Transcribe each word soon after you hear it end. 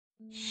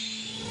I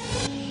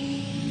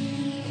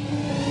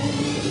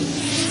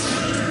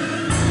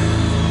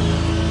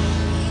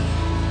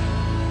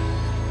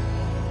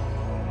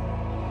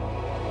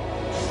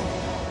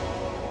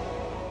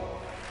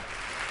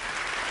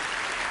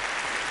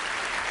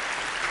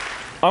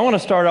want to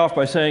start off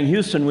by saying,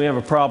 Houston, we have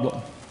a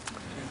problem.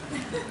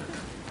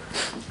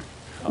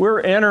 We're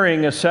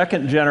entering a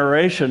second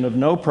generation of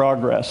no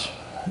progress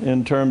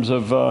in terms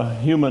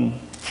of human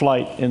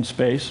flight in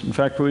space. In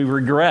fact, we've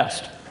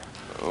regressed.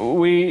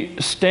 We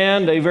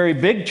stand a very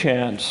big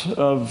chance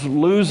of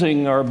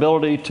losing our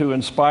ability to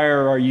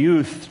inspire our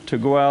youth to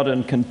go out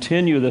and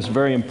continue this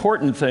very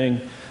important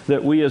thing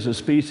that we as a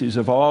species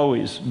have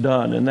always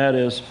done, and that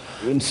is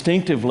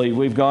instinctively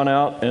we've gone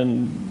out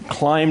and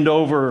climbed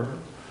over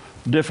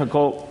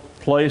difficult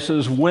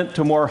places, went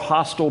to more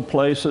hostile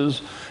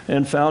places,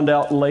 and found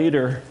out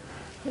later,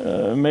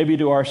 maybe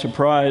to our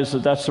surprise,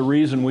 that that's the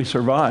reason we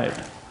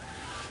survived.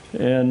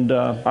 And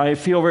I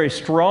feel very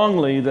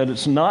strongly that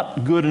it's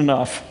not good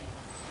enough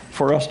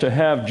for us to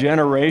have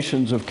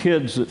generations of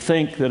kids that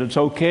think that it's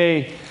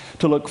okay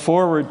to look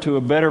forward to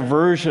a better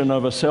version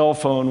of a cell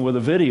phone with a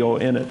video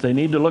in it. They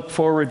need to look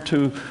forward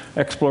to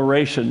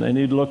exploration. They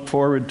need to look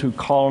forward to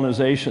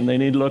colonization. They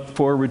need to look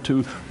forward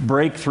to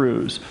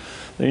breakthroughs.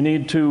 They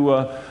need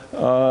to,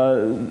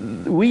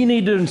 we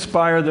need to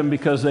inspire them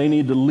because they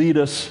need to lead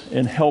us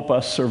and help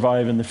us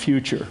survive in the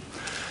future.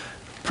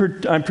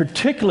 I'm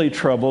particularly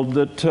troubled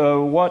that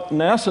what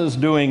NASA is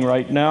doing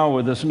right now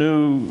with this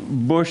new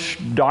Bush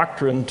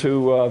doctrine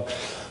to,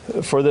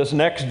 for this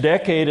next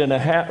decade and a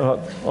half,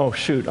 oh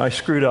shoot, I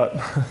screwed up.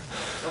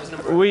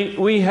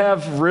 We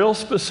have real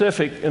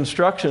specific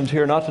instructions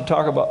here not to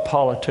talk about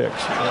politics.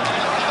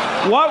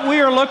 What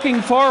we are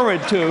looking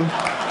forward to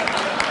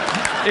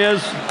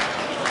is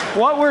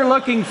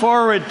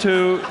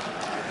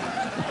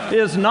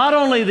not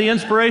only the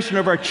inspiration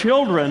of our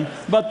children,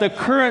 but the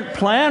current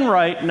plan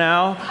right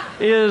now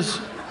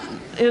is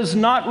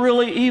not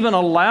really even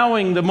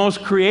allowing the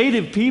most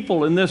creative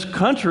people in this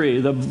country,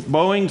 the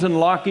Boeings and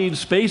Lockheed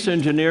space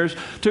engineers,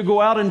 to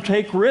go out and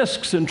take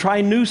risks and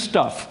try new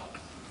stuff.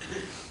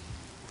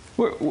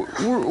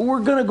 We're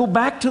going to go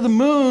back to the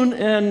moon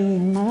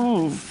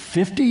and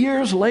 50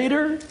 years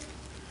later,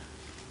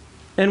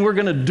 and we're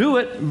going to do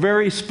it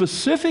very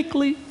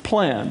specifically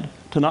planned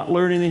to not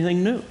learn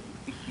anything new.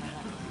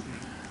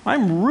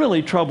 I'm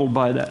really troubled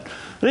by that.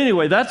 But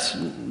anyway, that's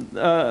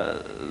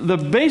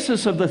the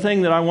basis of the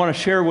thing that I want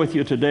to share with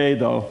you today,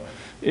 though,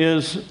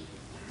 is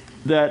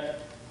that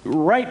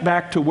right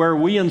back to where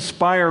we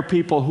inspire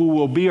people who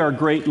will be our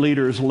great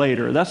leaders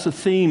later. That's the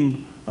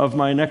theme of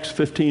my next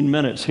 15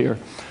 minutes here.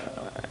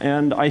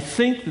 And I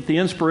think that the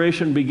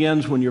inspiration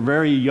begins when you're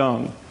very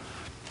young.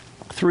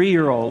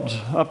 3-year-olds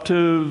up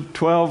to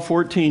 12,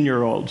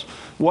 14-year-olds.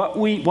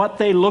 What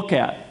they look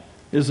at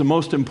is the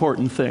most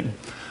important thing.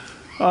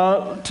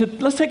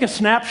 Let's take a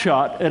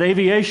snapshot at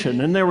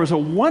aviation. And there was a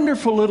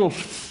wonderful little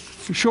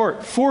short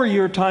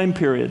 4-year time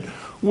period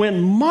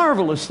when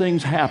marvelous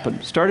things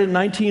happened. Started in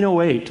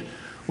 1908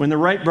 when the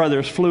Wright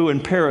brothers flew in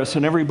Paris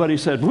and everybody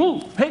said, "Whoa,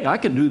 hey, I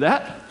can do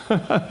that."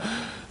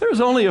 There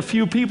was only a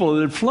few people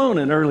that had flown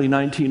in early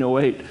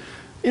 1908.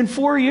 In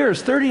 4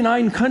 years,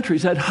 39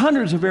 countries had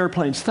hundreds of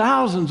airplanes,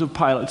 thousands of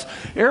pilots.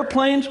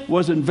 Airplanes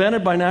was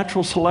invented by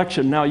natural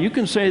selection. Now, you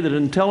can say that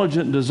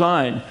intelligent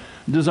designs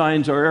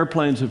our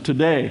airplanes of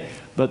today,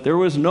 but there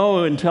was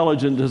no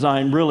intelligent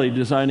design really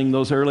designing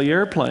those early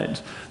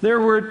airplanes. There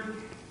were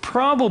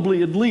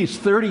probably at least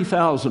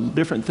 30,000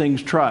 different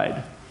things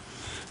tried.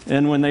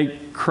 And when they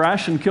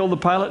crash and kill the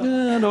pilot,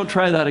 don't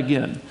try that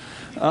again.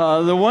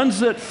 The ones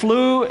that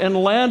flew and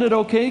landed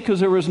okay because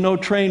there was no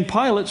trained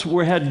pilots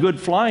had good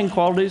flying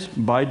qualities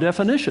by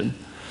definition.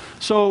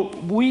 So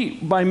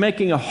by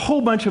making a whole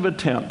bunch of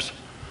attempts,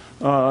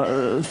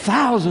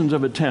 thousands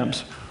of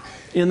attempts,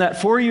 in that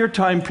 4-year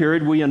time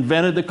period, we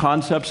invented the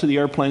concepts of the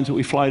airplanes that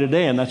we fly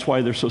today, and that's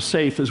why they're so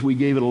safe, as we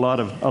gave it a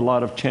lot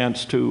of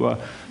chance to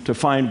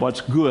find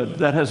what's good.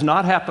 That has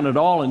not happened at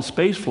all in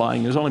space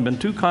flying. There's only been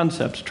 2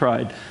 concepts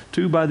tried,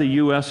 2 by the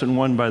U.S. and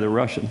 1 by the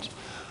Russians.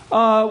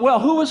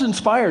 Well, who was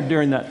inspired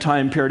during that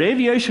time period?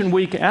 Aviation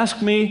Week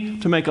asked me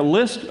to make a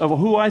list of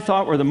who I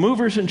thought were the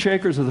movers and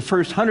shakers of the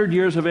first 100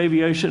 years of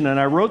aviation, and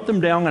I wrote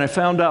them down, and I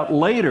found out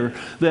later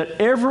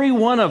that every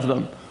one of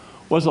them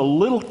was a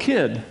little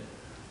kid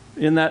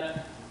in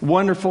that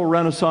wonderful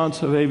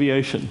renaissance of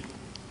aviation.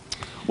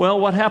 Well,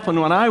 what happened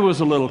when I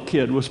was a little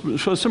kid was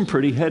some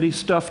pretty heady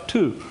stuff,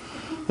 too.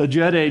 The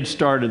jet age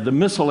started, the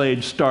missile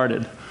age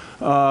started.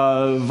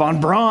 Von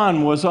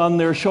Braun was on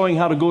there showing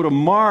how to go to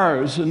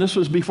Mars, and this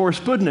was before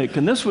Sputnik,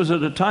 and this was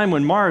at a time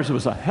when Mars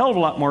was a hell of a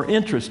lot more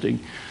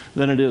interesting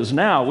than it is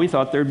now. We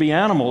thought there'd be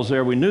animals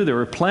there. We knew there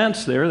were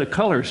plants there. The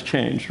colors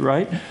changed,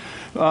 right?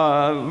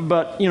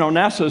 But, you know,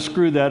 NASA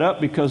screwed that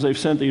up because they've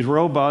sent these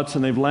robots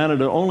and they've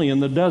landed only in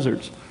the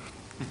deserts.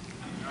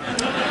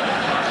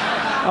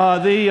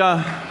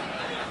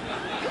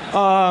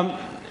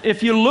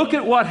 If you look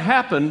at what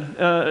happened,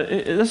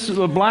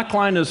 the black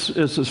line is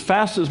as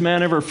fast as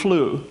man ever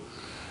flew.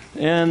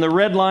 And the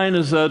red line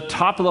is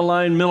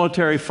top-of-the-line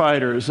military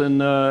fighters,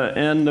 and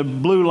the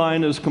blue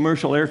line is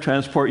commercial air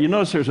transport. You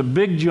notice there's a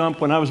big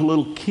jump when I was a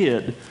little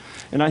kid,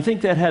 and I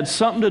think that had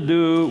something to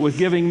do with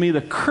giving me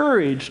the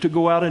courage to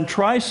go out and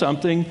try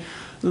something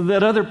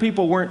that other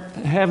people weren't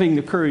having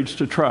the courage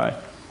to try.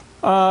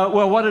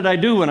 Well, what did I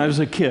do when I was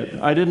a kid?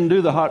 I didn't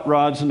do the hot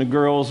rods and the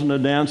girls and the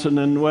dancing,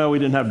 and, well, we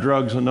didn't have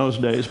drugs in those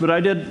days, but I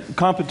did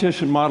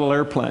competition model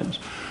airplanes.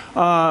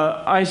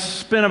 I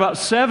spent about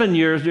 7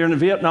 years during the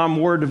Vietnam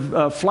War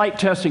flight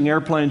testing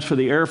airplanes for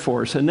the Air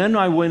Force, and then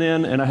I went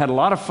in and I had a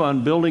lot of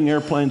fun building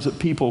airplanes that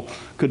people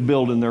could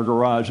build in their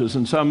garages,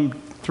 and some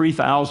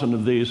 3,000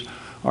 of these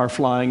are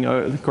flying.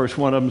 Of course,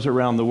 one of them is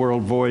around the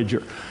world,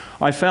 Voyager.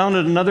 I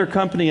founded another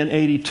company in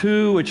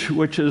 '82,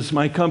 which is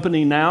my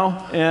company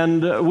now,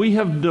 and we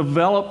have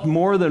developed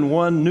more than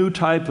one new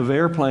type of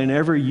airplane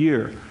every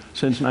year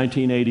since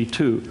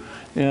 1982.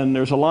 And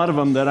there's a lot of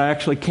them that I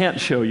actually can't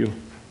show you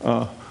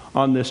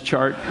on this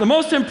chart. The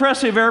most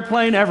impressive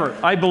airplane ever,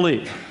 I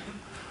believe,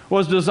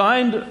 was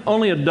designed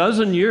only a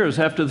dozen years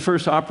after the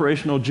first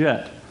operational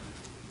jet.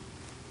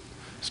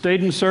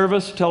 Stayed in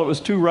service until it was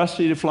too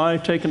rusty to fly,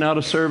 taken out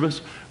of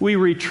service. We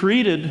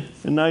retreated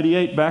in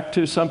 '98 back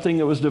to something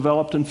that was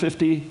developed in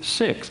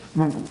 '56.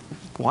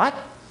 What?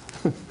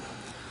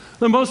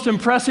 The most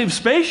impressive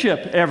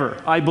spaceship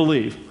ever, I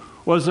believe,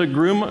 was a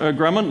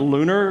Grumman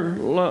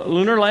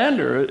lunar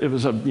lander. It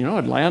was it'd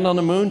land on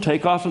the moon,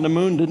 take off on the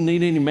moon, didn't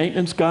need any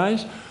maintenance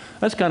guys.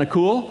 That's kind of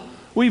cool.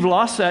 We've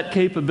lost that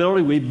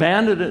capability. We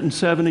abandoned it in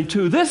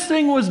 '72. This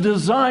thing was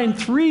designed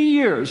 3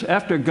 years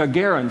after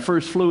Gagarin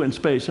first flew in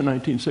space in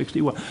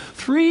 1961.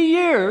 3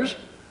 years,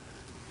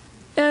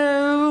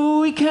 and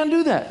we can't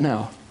do that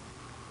now.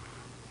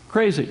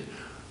 Crazy.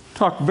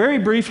 Talk very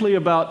briefly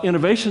about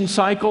innovation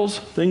cycles,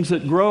 things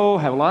that grow,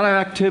 have a lot of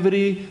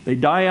activity, they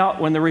die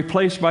out when they're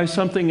replaced by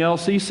something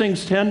else. These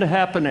things tend to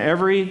happen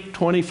every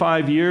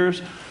 25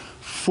 years.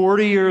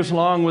 40 years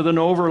long with an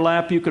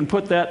overlap. You can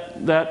put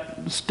that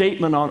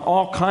statement on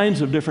all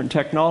kinds of different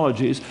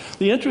technologies.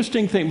 The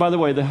interesting thing, by the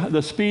way,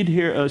 the speed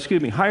here,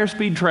 higher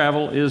speed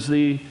travel is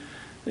the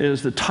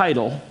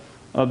title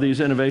of these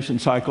innovation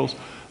cycles.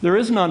 There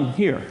is none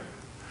here.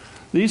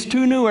 These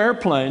two new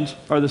airplanes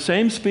are the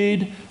same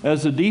speed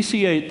as the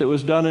DC-8 that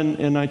was done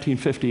in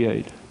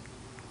 1958.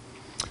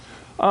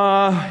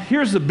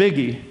 Here's the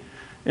biggie,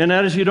 and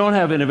that is you don't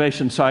have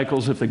innovation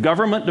cycles if the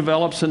government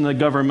develops and the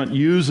government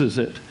uses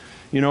it.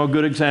 A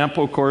good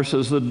example, of course,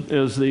 is the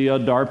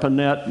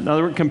DARPANet. In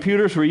other words,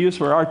 computers were used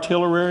for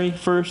artillery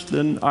first,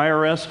 then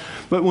IRS.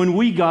 But when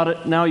we got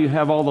it, now you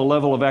have all the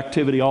level of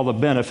activity, all the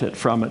benefit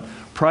from it.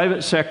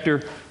 Private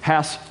sector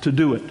has to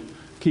do it.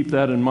 Keep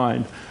that in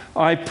mind.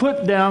 I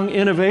put down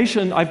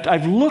innovation.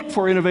 I've looked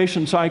for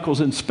innovation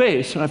cycles in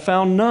space, and I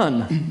found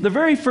none. The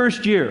very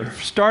first year,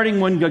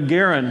 starting when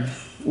Gagarin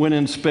went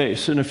in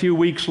space, and a few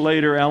weeks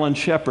later, Alan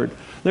Shepard,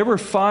 there were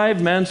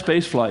 5 manned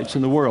space flights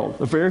in the world,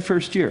 the very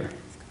first year.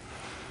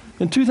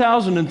 In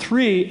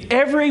 2003,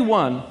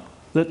 everyone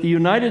that the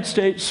United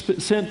States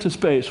sent to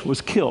space was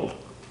killed.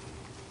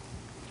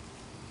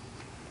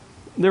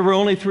 There were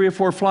only 3 or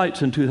 4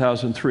 flights in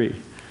 2003.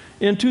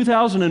 In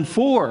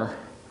 2004,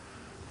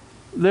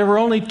 there were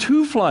only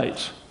 2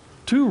 flights,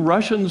 2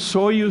 Russian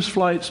Soyuz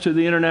flights to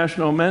the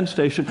International Men's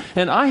Station,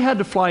 and I had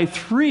to fly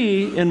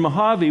 3 in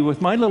Mojave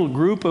with my little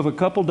group of a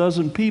couple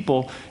dozen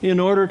people in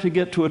order to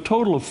get to a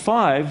total of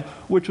 5,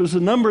 which was the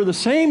number the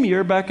same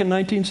year back in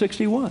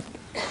 1961.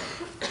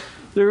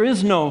 There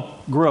is no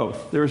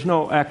growth. There's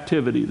no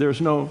activity. There's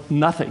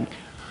nothing.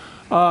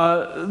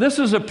 This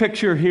is a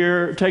picture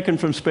here taken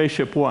from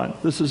Spaceship One.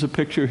 This is a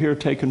picture here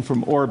taken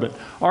from orbit.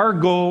 Our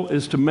goal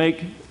is to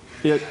make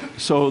it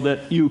so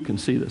that you can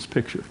see this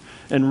picture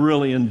and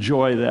really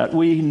enjoy that.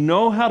 We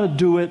know how to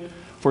do it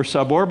for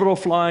suborbital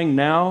flying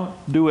now,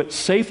 do it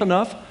safe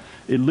enough,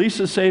 at least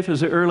as safe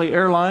as the early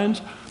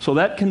airlines, so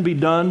that can be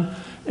done.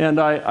 And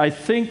I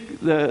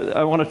think that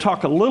I want to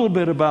talk a little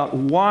bit about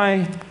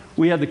why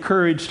we had the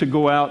courage to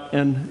go out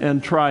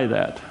and try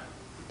that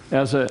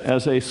as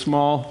a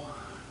small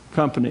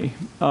company.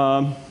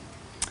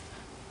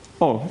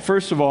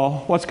 First of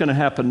all, what's going to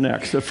happen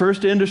next? The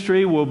first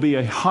industry will be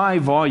a high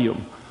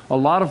volume, a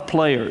lot of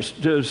players.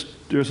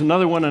 There's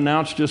another one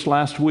announced just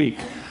last week.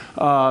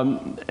 It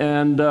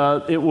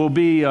will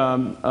be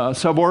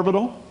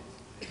suborbital.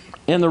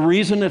 And the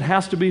reason it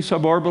has to be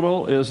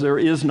suborbital is there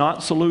is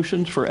not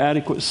solutions for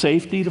adequate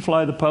safety to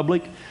fly the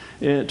public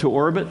to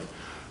orbit.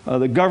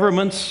 The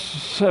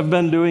governments have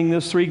been doing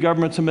this. 3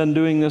 governments have been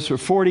doing this for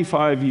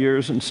 45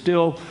 years, and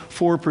still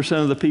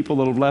 4% of the people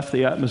that have left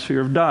the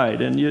atmosphere have died.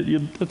 And you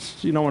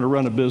don't want to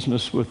run a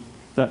business with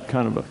that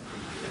kind of a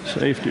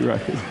safety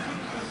record.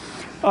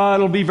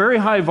 It'll be very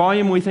high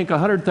volume. We think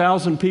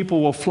 100,000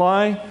 people will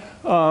fly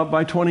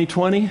by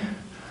 2020.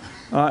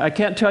 I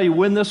can't tell you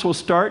when this will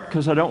start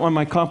because I don't want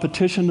my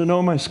competition to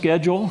know my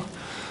schedule.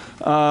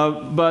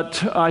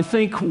 But I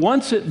think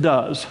once it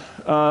does,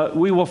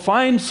 we will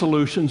find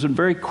solutions, and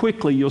very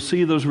quickly you'll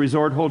see those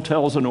resort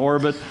hotels in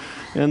orbit,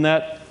 and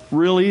that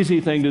real easy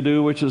thing to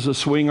do, which is a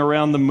swing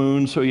around the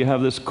moon so you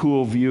have this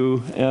cool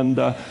view. And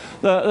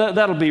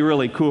that'll be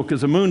really cool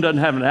because the moon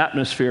doesn't have an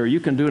atmosphere. You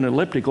can do an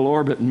elliptical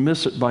orbit and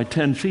miss it by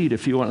 10 feet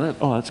if you want.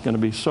 Oh, that's going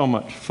to be so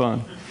much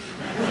fun.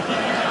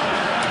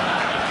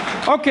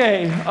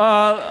 Okay,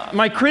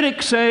 my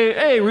critics say,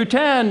 hey,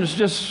 Rutan's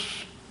just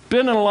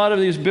spending a lot of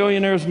these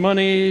billionaires'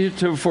 money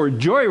for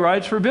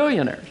joyrides for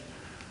billionaires.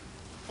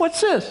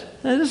 What's this?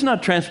 This is not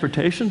a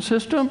transportation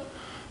system.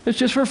 It's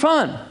just for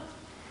fun.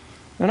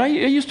 And I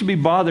used to be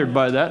bothered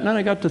by that, and then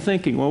I got to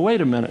thinking, well,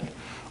 wait a minute.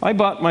 I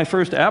bought my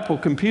first Apple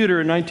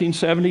computer in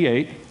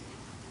 1978,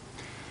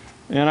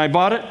 and I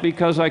bought it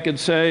because I could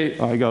say,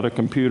 I got a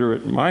computer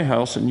at my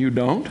house and you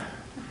don't.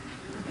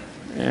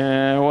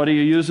 And what do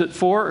you use it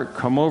for?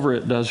 Come over,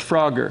 it does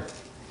Frogger.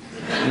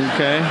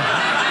 Okay?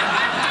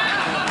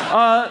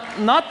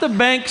 Not the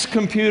bank's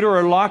computer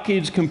or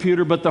Lockheed's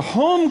computer, but the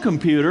home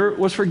computer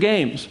was for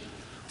games.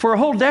 For a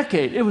whole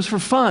decade, it was for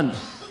fun.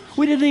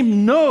 We didn't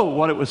even know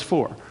what it was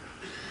for.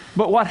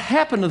 But what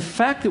happened to the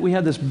fact that we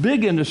had this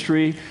big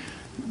industry,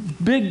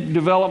 big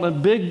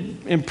development,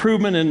 big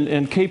improvement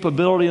in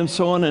capability and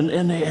so on,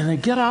 and they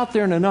get out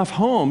there in enough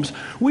homes,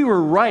 we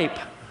were ripe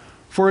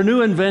for a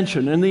new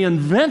invention. And the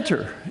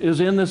inventor is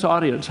in this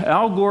audience.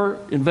 Al Gore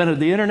invented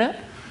the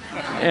internet.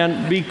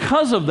 And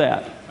because of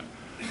that,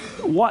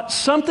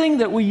 something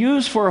that we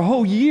used for a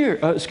whole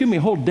a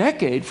whole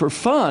decade for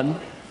fun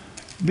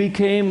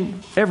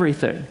became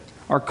everything.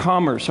 Our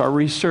commerce, our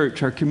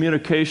research, our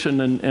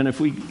communication, and if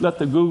we let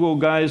the Google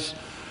guys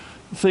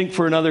think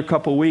for another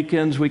couple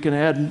weekends, we can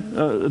add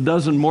a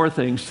dozen more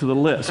things to the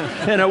list.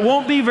 And it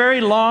won't be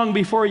very long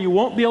before you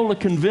won't be able to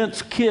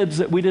convince kids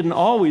that we didn't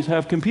always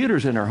have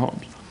computers in our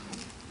homes.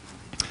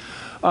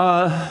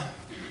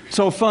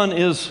 So fun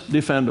is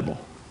defendable.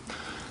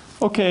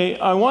 Okay,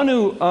 I want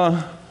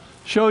to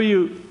show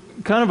you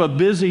kind of a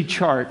busy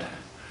chart.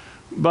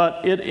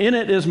 But in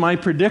it is my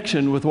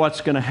prediction with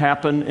what's going to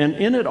happen, and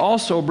in it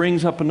also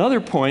brings up another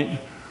point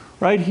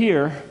right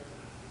here.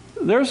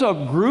 There's a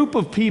group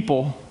of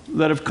people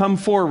that have come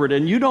forward,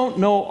 and you don't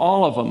know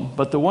all of them,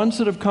 but the ones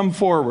that have come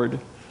forward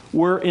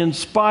were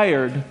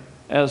inspired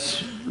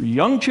as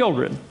young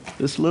children,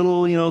 this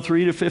little,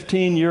 3 to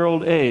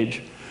 15-year-old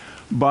age,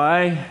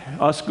 by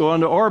us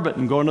going to orbit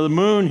and going to the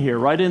moon here,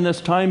 right in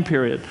this time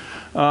period.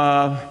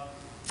 Paul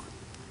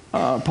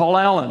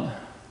Allen,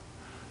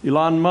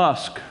 Elon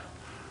Musk,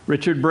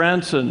 Richard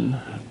Branson,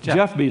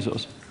 Jeff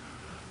Bezos.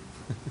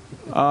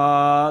 The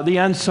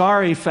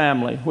Ansari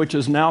family, which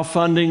is now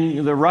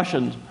funding the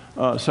Russian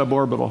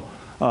suborbital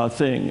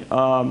thing.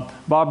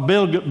 Bob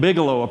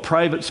Bigelow, a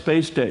private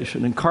space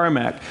station, and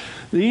Carmack.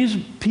 These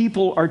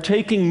people are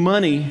taking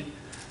money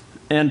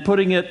and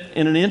putting it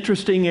in an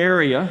interesting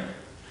area,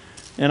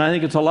 and I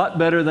think it's a lot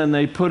better than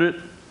they put it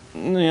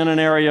in an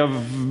area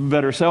of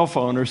better cell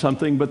phone or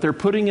something, but they're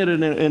putting it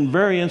in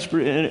various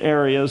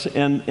areas,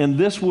 and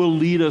this will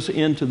lead us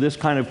into this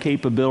kind of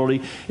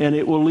capability, and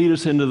it will lead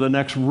us into the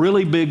next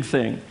really big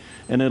thing,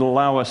 and it'll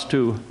allow us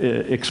to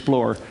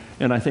explore,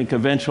 and I think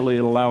eventually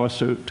it'll allow us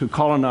to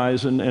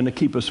colonize and to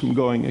keep us from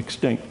going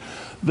extinct.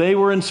 They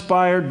were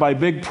inspired by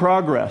big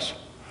progress,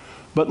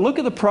 but look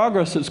at the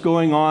progress that's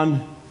going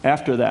on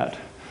after that.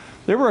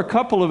 There were a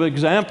couple of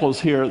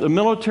examples here. The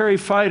military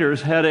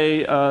fighters had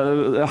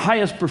the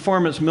highest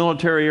performance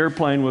military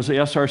airplane was the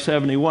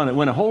SR-71. It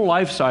went a whole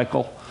life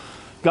cycle,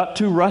 got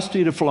too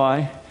rusty to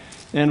fly,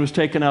 and was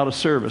taken out of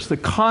service. The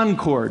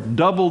Concorde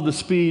doubled the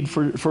speed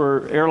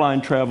for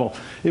airline travel.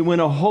 It went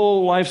a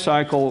whole life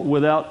cycle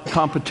without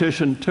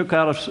competition, took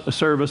out of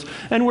service,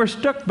 and we're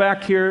stuck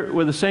back here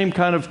with the same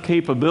kind of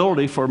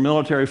capability for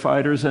military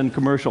fighters and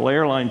commercial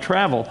airline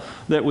travel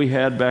that we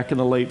had back in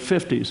the late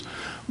 50s.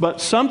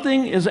 But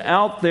something is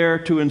out there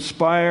to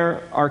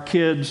inspire our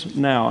kids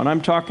now. And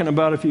I'm talking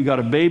about if you got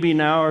a baby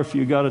now or if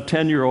you got a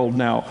 10-year-old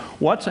now.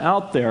 What's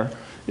out there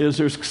is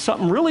there's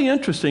something really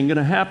interesting going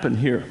to happen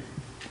here.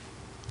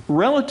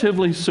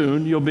 Relatively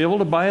soon, you'll be able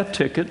to buy a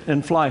ticket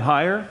and fly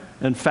higher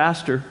and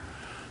faster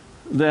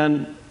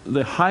than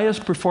the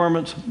highest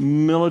performance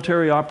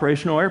military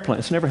operational airplane.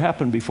 It's never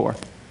happened before.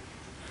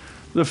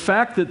 The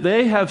fact that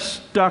they have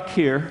stuck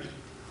here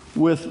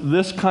with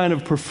this kind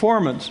of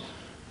performance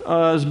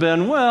has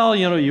been, well,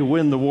 you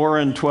win the war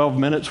in 12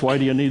 minutes, why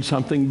do you need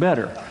something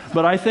better?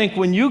 But I think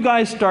when you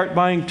guys start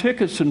buying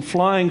tickets and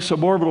flying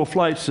suborbital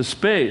flights to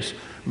space,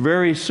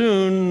 very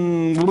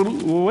soon,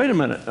 wait a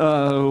minute,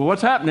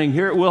 what's happening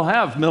here? We'll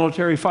have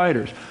military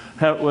fighters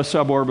with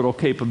suborbital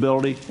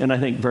capability, and I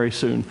think very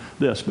soon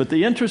this. But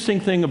the interesting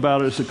thing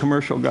about it is the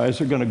commercial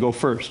guys are going to go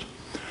first.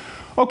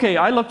 Okay,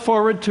 I look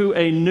forward to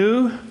a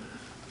new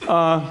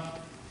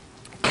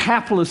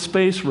capitalist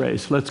space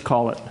race, let's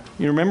call it.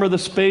 You remember the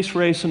space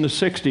race in the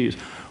 60s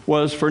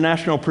was for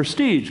national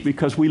prestige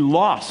because we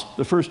lost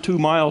the first two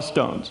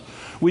milestones.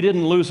 We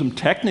didn't lose them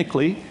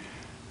technically.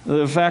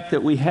 The fact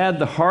that we had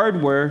the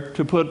hardware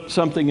to put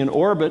something in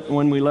orbit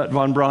when we let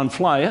von Braun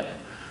fly it,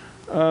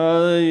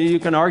 you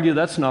can argue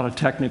that's not a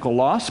technical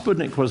loss.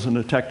 Sputnik wasn't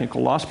a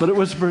technical loss, but it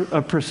was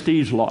a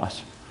prestige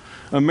loss.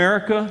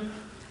 America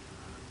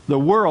the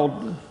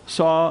world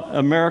saw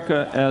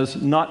America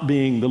as not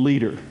being the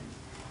leader,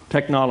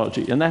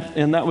 technology, and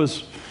that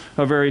was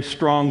a very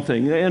strong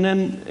thing. And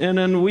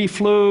then we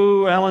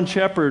flew Alan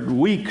Shepard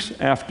weeks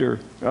after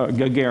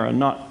Gagarin,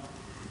 not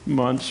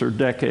months or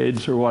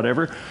decades or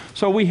whatever.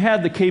 So we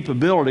had the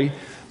capability,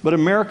 but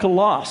America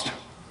lost.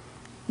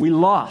 We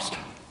lost.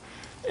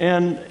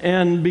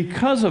 And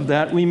because of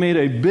that, we made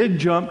a big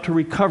jump to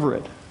recover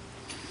it.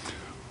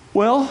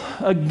 Well,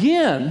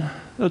 again,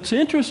 what's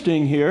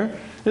interesting here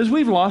is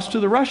we've lost to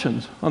the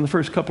Russians on the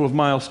first couple of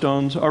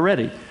milestones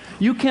already.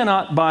 You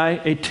cannot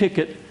buy a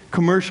ticket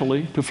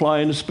commercially to fly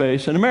into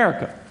space in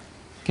America.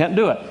 Can't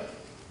do it.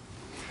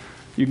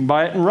 You can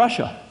buy it in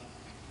Russia.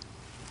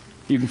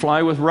 You can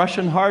fly with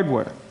Russian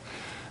hardware.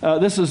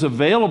 This is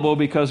available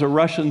because a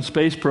Russian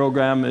space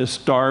program is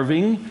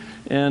starving,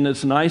 and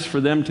it's nice for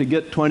them to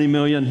get 20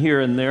 million here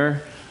and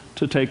there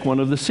to take one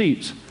of the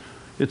seats.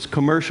 It's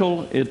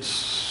commercial. It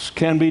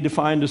can be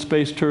defined as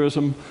space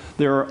tourism.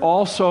 They're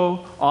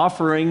also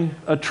offering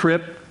a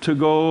trip to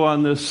go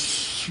on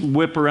this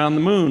whip around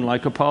the moon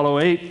like Apollo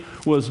 8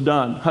 was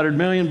done. $100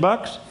 million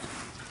bucks?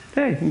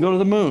 Hey, you can go to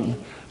the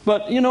moon.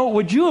 But, you know,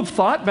 would you have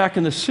thought back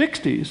in the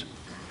 60s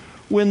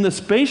when the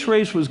space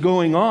race was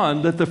going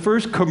on that the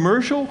first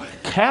commercial,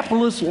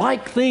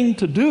 capitalist-like thing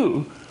to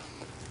do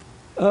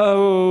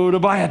to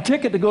buy a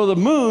ticket to go to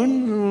the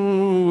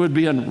moon would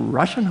be in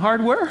Russian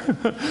hardware?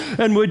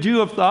 And would you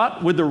have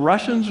thought, would the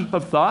Russians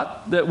have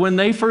thought that when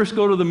they first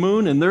go to the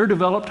moon in their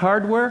developed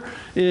hardware,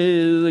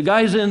 the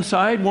guys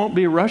inside won't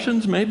be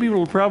Russians, maybe it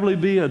will probably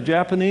be a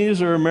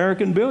Japanese or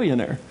American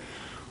billionaire?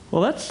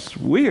 Well, that's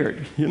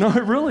weird, you know,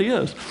 it really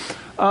is.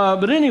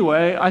 But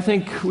anyway, I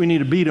think we need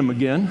to beat them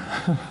again.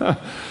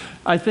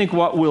 I think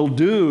what we'll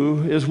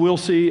do is we'll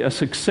see a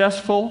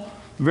successful,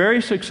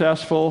 very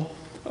successful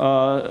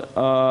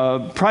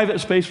private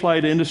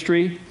spaceflight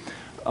industry.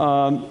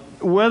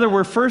 Whether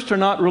we're first or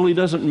not really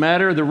doesn't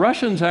matter. The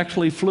Russians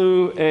actually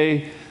flew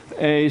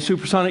a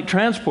supersonic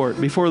transport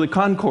before the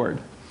Concorde.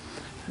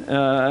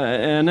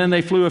 And then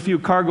they flew a few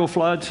cargo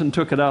flights and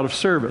took it out of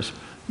service.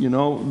 You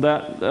know,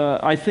 that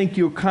I think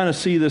you'll kind of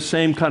see the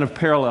same kind of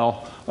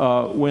parallel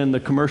when the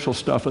commercial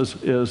stuff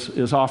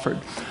is offered.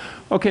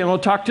 Okay, and we'll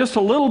talk just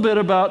a little bit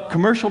about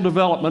commercial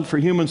development for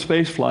human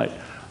spaceflight.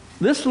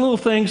 This little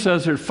thing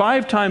says there's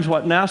 5 times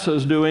what NASA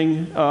is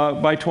doing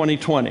by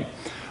 2020. I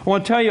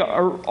want to tell you,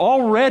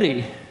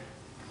 already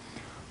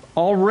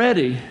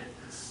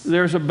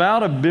there's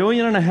about $1.5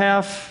 billion to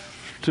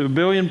 $1.7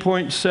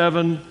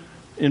 billion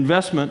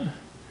investment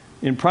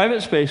in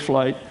private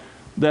spaceflight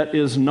that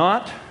is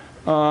not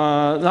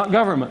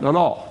government at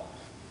all.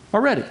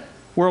 Already,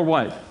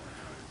 worldwide.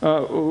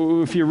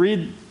 If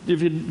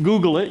you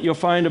Google it, you'll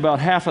find about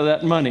half of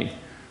that money.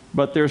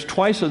 But there's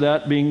twice of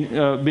that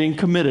being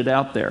committed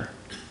out there.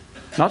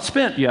 Not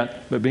spent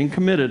yet, but being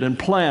committed and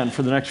planned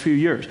for the next few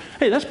years.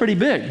 Hey, that's pretty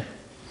big.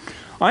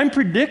 I'm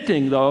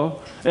predicting,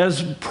 though,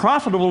 as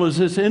profitable as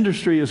this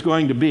industry is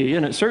going to be,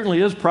 and it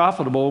certainly is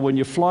profitable when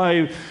you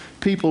fly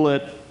people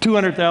at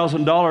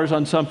 $200,000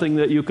 on something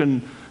that you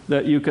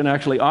can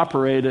actually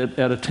operate at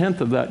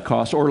 1/10 of that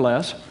cost or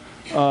less,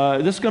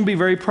 this is going to be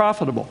very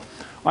profitable.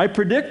 I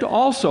predict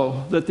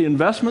also that the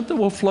investment that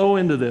will flow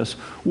into this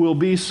will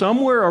be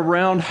somewhere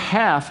around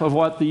half of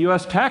what the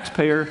U.S.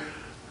 taxpayer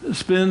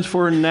spends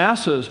for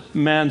NASA's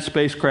manned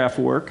spacecraft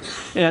work,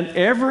 and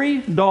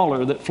every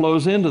dollar that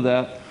flows into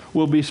that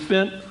will be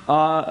spent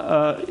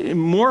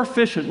more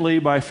efficiently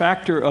by a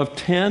factor of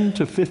 10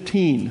 to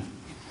 15.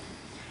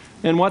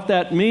 And what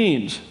that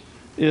means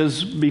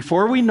is,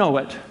 before we know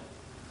it,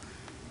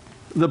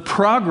 the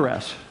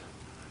progress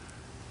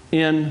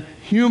in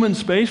human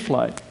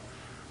spaceflight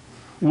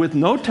with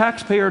no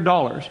taxpayer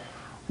dollars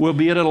will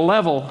be at a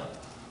level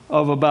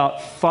of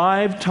about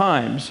 5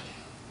 times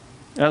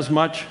as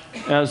much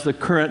as the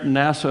current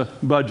NASA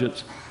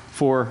budgets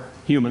for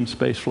human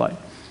spaceflight.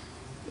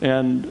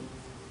 And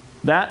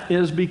that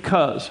is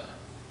because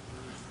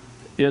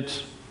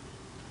it's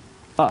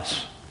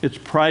us. It's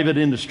private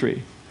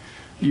industry.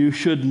 You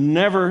should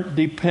never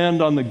depend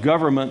on the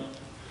government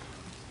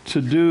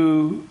to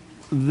do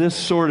this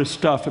sort of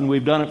stuff, and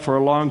we've done it for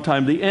a long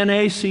time. The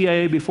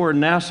NACA, before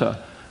NASA,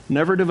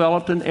 never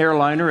developed an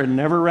airliner and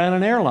never ran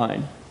an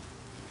airline.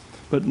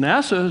 But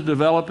NASA is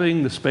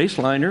developing the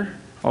Spaceliner,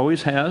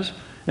 always has,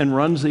 and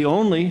runs the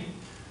only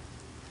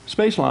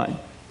space line.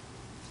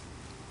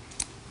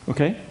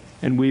 Okay?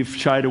 And we've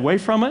shied away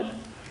from it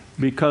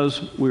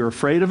because we're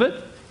afraid of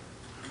it.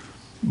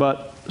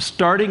 But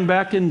starting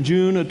back in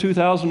June of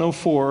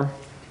 2004,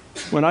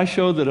 when I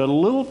showed that a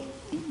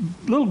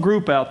little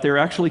group out there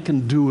actually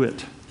can do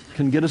it,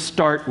 can get a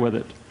start with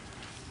it,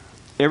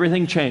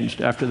 everything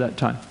changed after that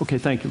time. Okay,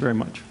 thank you very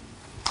much.